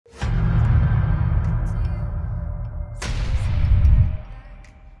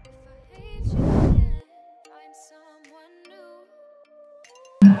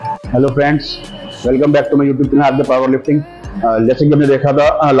Hello friends, welcome back to my YouTube channel आपके power lifting. जैसे कि हमने देखा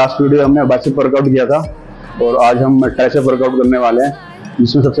था लास्ट वीडियो हमने बाइसेप वर्कआउट किया था और आज हम ट्राइसेप वर्कआउट करने वाले हैं,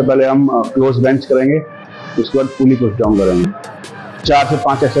 जिसमें सबसे पहले हम क्लोज बेंच करेंगे, उसके बाद पुली पुश डाउन करेंगे। 4 से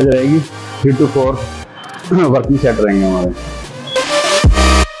 5 एक्सरसाइज रहेगी, 3 to 4 वर्किंग सेट रहेंगे हमारे।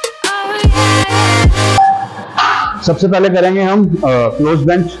 सबसे पहले करेंगे हम क्लोज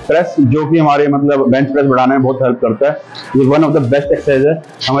बेंच प्रेस, जो कि हमारे मतलब बेंच प्रेस बढ़ाने में बहुत हेल्प करता है। ये one of the best exercise है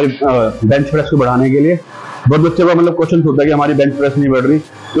हमारी बेंच प्रेस को बढ़ाने के लिए। बहुत बच्चों का मतलब क्वेश्चन होता है कि हमारी बेंच प्रेस नहीं बढ़ रही,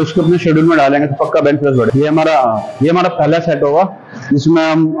 तो इसको अपने शेड्यूल में डालेंगे तो पक्का बेंच प्रेस बढ़े। ये हमारा पहला सेट होगा, जिसमें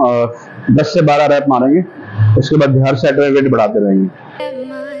हम 10 से 12 रैप मारेंगे। उसके बाद हर सेट में वेट बढ़ाते रहेंगे।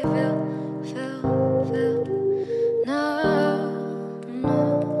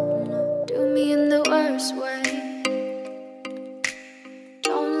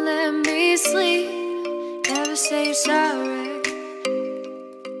 Say sorry.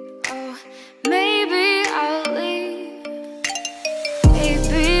 Oh, maybe I'll leave,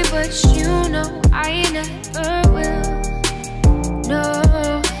 baby, but you know I never will. No,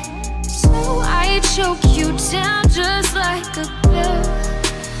 so I choke you down just like a pill.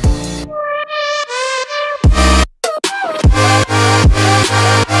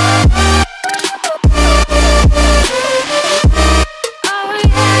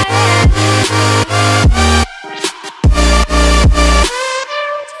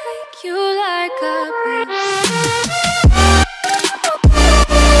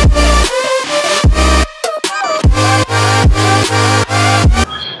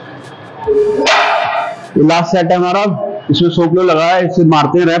 Last set है हमारा, इसमें 100 किलो लगा है, इससे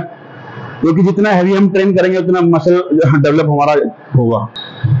मारते हैं रैप, क्योंकि जितना हैवी हम ट्रेन करेंगे उतना मसल डेवलप हमारा होगा।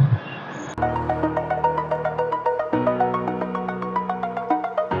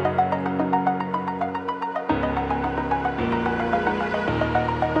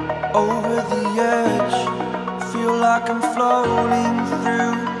 Over the edge, feel like I'm floating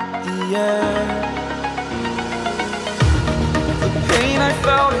through the air. The pain I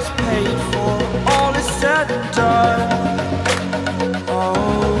felt is paid for, all is said and done.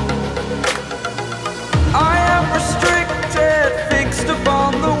 Oh, I am restricted, fixed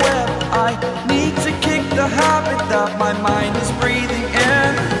upon the web. I need to kick the habit that my mind is breathing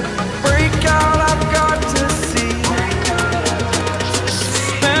in. Break out, I've got to see.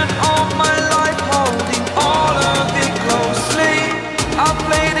 Spent all my life holding all of it closely. I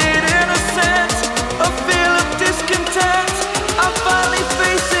played it innocent, a feel of discontent. I'm finally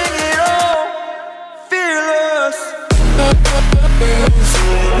facing it all, fearless.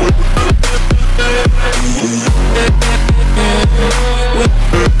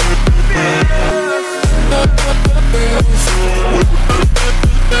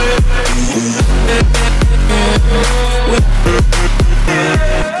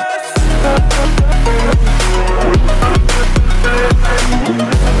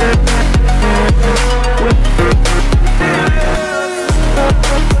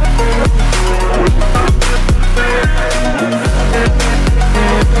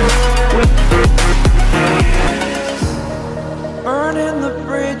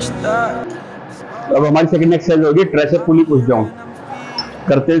 अब हमारी second exercise होगी tricep पुली push down.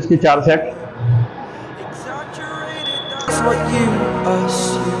 करते हैं इसके 4 set.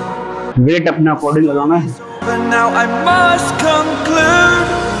 Wait अपने according लगाना है। Now I must conclude,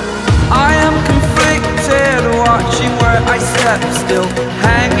 I am conflicted, watching where I step still,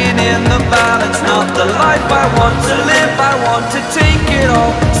 hanging in the balance, not the life I want to live. I want to take it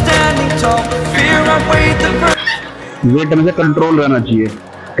all, standing tall, fear I weighed the wait में से control रहना चाहिए।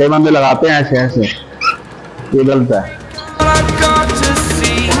 कई बंदे लगाते हैं ऐसे ऐसे, ये गलत है।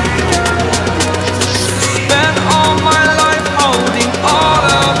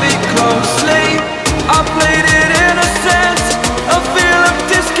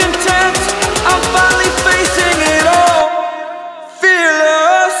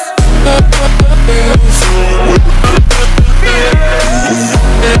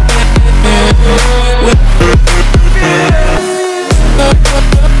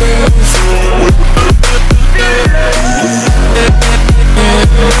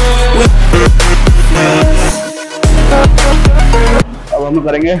 अब हम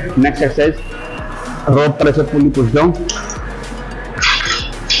करेंगे नेक्स्ट एक्सरसाइज, रोप ट्राइसेप पुली पुश डाउन।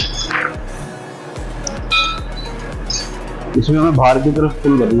 इसमें हमें बाहर की तरफ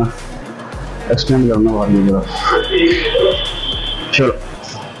पुल करना, एक्सटेंड करना बाहर की तरफ। चलो,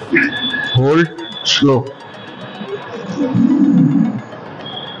 होल्ड स्लो।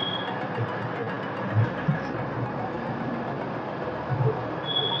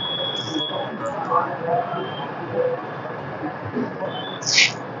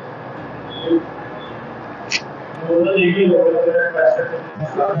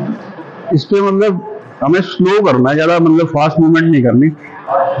 इस पे मतलब हमें स्लो करना है, ज्यादा मतलब फास्ट मूवमेंट नहीं करनी,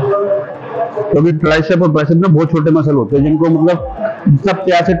 क्योंकि ट्राइसेप और बाइसेप में बहुत छोटे मसल होते हैं जिनको मतलब जितना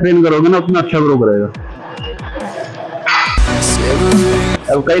प्यार से ट्रेन करोगे ना उतना अच्छा ग्रो करेगा।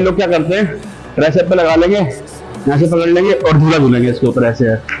 अब कई लोग क्या करते हैं, ट्राइसेप पे लगा लेंगे, यहाँ से पकड़ लेंगे और झूला झूलेंगे इसके ऊपर ऐसे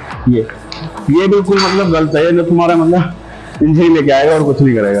है। ये बिल्कुल मतलब गलत है, जो तुम्हारा मतलब इंजरी लेके आएगा और कुछ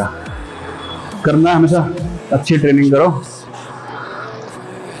नहीं करेगा। करना है हमेशा अच्छी ट्रेनिंग करो।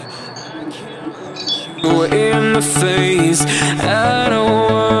 In the face, I don't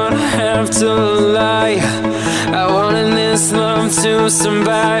wanna have to lie. I wanted this love to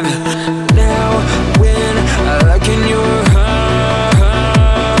survive. Now when I look in your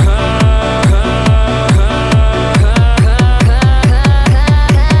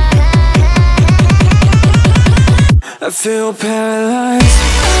I feel paralyzed.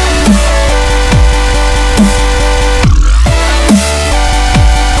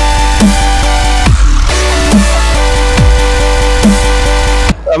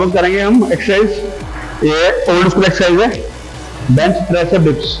 अब करेंगे हम एक्सरसाइज, ये ओल्ड स्कूल एक्सरसाइज है, बेंच ट्राइसेप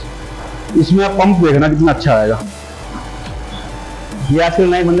डिप्स। इसमें आप pump देखना कितना अच्छा आएगा। ये आजकल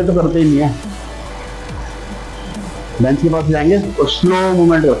नए बंदे तो करते ही नहीं है। बेंच के पास जाएंगे और स्लो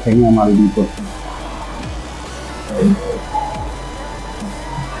मूवमेंट रखेंगे हमारे बिल्कुल।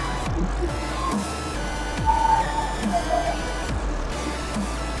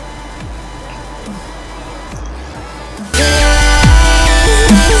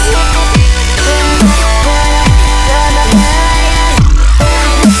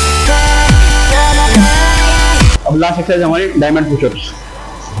 अब लास्ट एक्सरसाइज हमारी डायमंड पुशअप्स।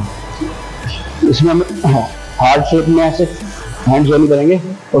 इसमें हम हार्ड शेप में ऐसे हैंड्स ऑन करेंगे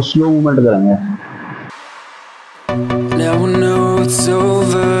और स्लो मूवमेंट करेंगे। Now I know it's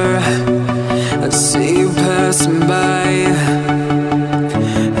over. I see you passing by,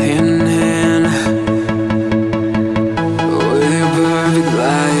 hand in hand, with your perfect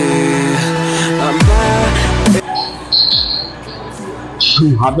light.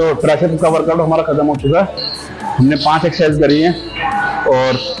 हाँ, तो ट्राइसेप का वर्कआउट हमारा खत्म हो चुका है। हमने 5 एक्सरसाइज करी हैं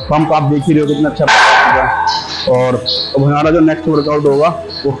और पंप आप देख ही रहे हो कितना अच्छा है। और अब हमारा जो नेक्स्ट वर्कआउट होगा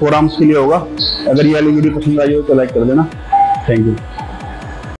वो 4 आर्म्स के लिए होगा। अगर ये वाली वीडियो पसंद आई हो तो लाइक कर देना। Thank you.